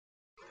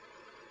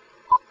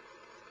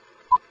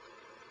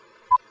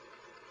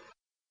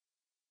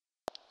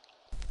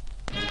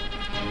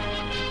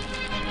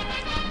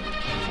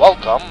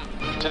Welcome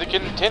to the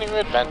continuing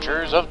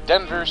adventures of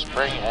Denver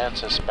Spring and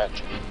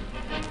Suspension.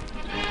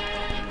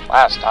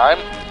 Last time,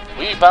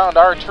 we found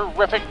our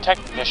terrific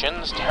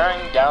technicians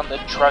tearing down the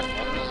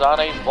trunnions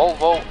on a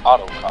Volvo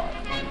autocar.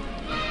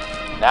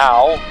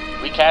 Now,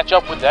 we catch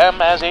up with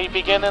them as they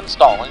begin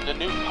installing the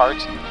new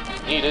parts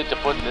needed to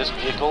put this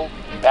vehicle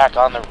back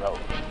on the road.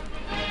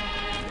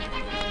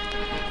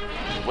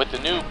 With the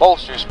new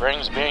bolster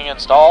springs being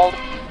installed,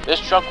 this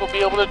truck will be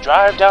able to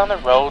drive down the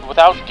road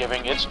without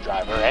giving its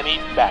driver any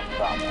back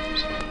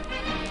problems.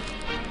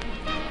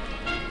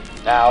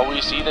 Now we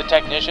see the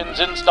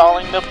technicians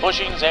installing the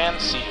bushings and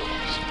seals.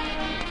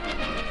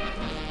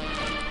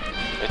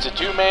 It's a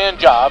two-man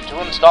job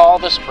to install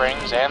the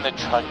springs and the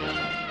trunnion.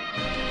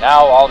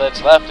 Now all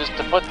that's left is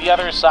to put the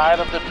other side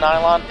of the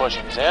nylon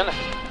bushings in,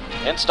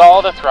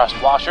 install the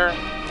thrust washer,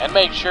 and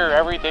make sure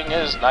everything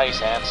is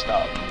nice and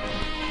snug.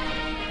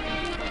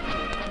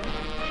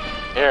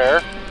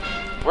 Here,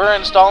 we're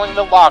installing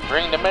the lock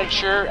ring to make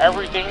sure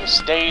everything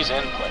stays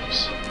in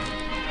place.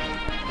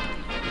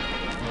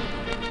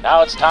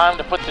 Now it's time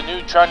to put the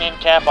new trunnion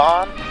cap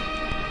on.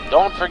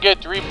 Don't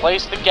forget to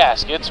replace the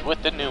gaskets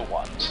with the new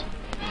ones.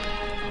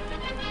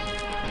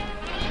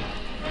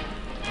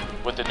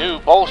 With the new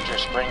bolster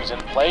springs in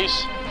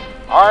place,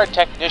 our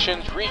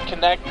technicians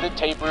reconnect the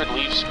tapered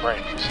leaf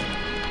springs.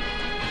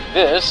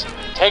 This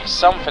takes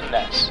some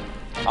finesse.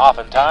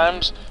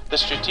 Oftentimes, the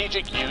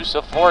strategic use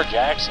of floor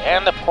jacks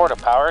and the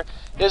porta-power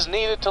is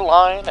needed to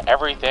line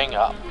everything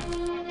up.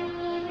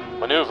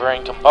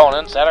 Maneuvering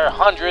components that are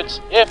hundreds,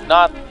 if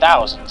not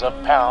thousands of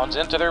pounds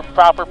into their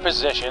proper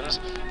positions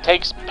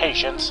takes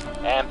patience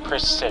and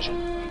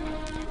precision.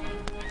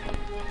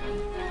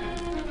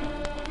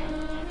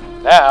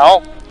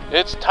 Now,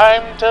 it's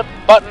time to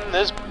button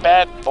this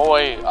bad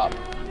boy up.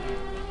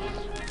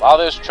 While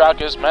this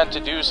truck is meant to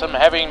do some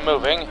heavy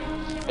moving,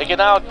 it can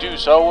now do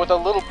so with a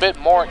little bit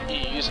more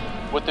ease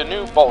with the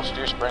new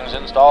bolster springs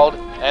installed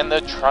and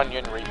the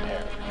trunnion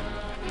repaired.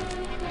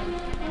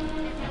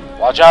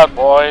 Watch out,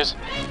 boys.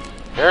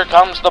 Here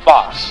comes the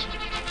boss.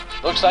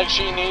 Looks like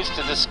she needs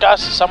to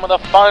discuss some of the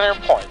finer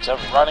points of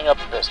running a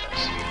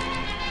business.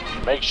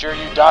 Make sure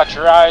you dot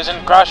your I's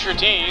and cross your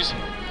T's.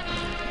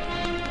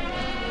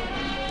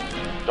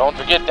 Don't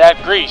forget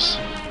that grease.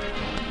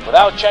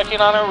 Without checking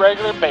on a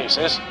regular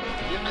basis,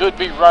 you could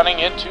be running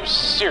into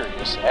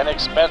serious and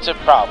expensive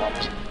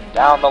problems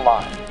down the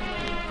line.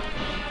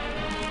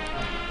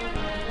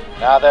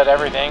 Now that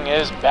everything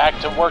is back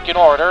to working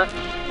order,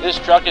 this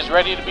truck is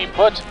ready to be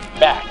put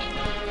back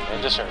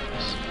into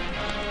service.